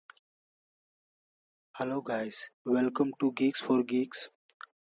Hello guys, welcome to Geeks for Geeks.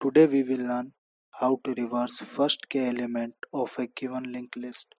 Today we will learn how to reverse first k element of a given linked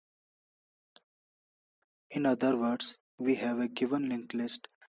list. In other words, we have a given linked list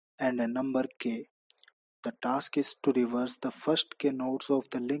and a number k. The task is to reverse the first k nodes of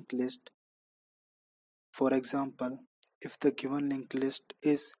the linked list. For example, if the given linked list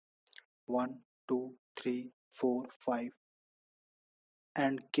is 1, 2, 3, 4, 5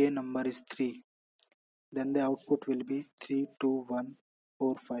 and k number is 3, then the output will be 3, 2, 1,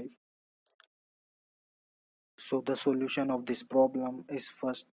 4, 5. So the solution of this problem is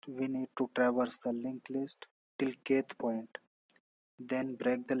first we need to traverse the linked list till kth point, then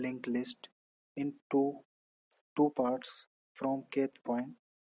break the linked list into two parts from kth point.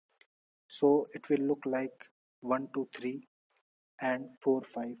 So it will look like 1, 2, 3 and 4,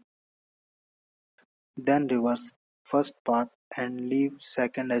 5. Then reverse first part and leave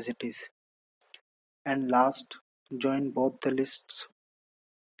second as it is. And last, join both the lists.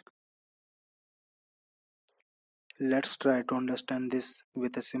 Let's try to understand this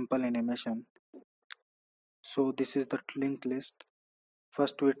with a simple animation. So this is the linked list.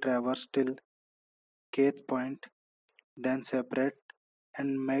 First we traverse till kth point, then separate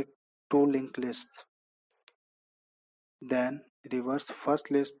and make two linked lists. Then reverse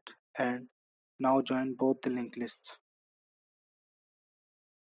first list and now join both the linked lists.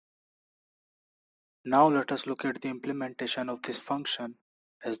 Now let us look at the implementation of this function.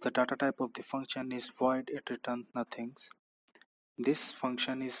 As the data type of the function is void, it returns nothings. This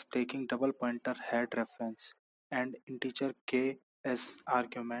function is taking double pointer head reference and integer k as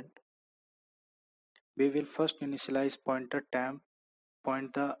argument. We will first initialize pointer temp,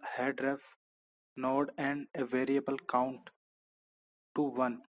 point the head ref node and a variable count to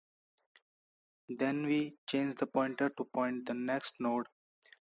 1. Then we change the pointer to point the next node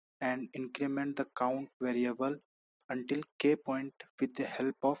and increment the count variable until k point with the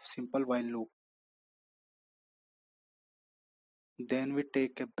help of simple while loop. Then we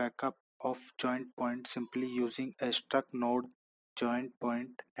take a backup of joint point simply using a struct node joint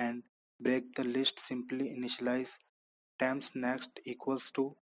point and break the list, simply initialize temps next equals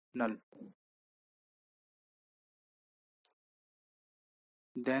to null.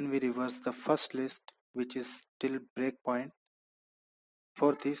 Then we reverse the first list, which is still breakpoint.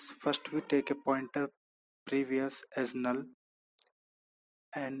 For this, first we take a pointer previous as null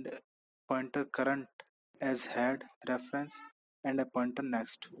and pointer current as head reference and a pointer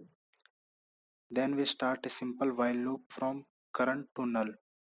next. Then we start a simple while loop from current to null.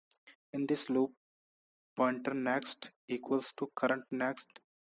 In this loop, pointer next equals to current next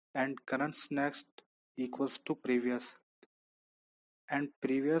and current's next equals to previous and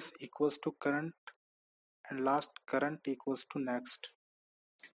previous equals to current and last current equals to next.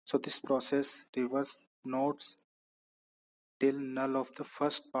 So this process reverse nodes till null of the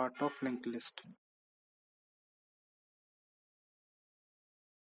first part of linked list.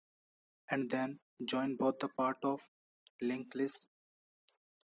 And then join both the part of linked list.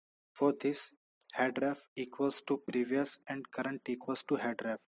 For this, headref equals to previous and current equals to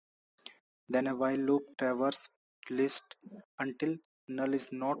headref. Then a while loop traverse list until null is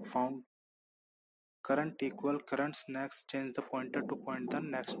not found. Current equal currents next, change the pointer to point the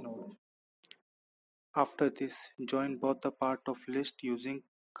next node. After this, join both the part of list using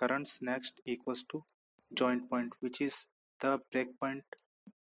currents next equals to joint point, which is the breakpoint.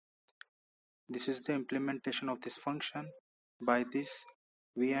 This is the implementation of this function. By this,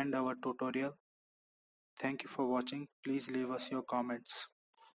 we end our tutorial. Thank you for watching. Please leave us your comments.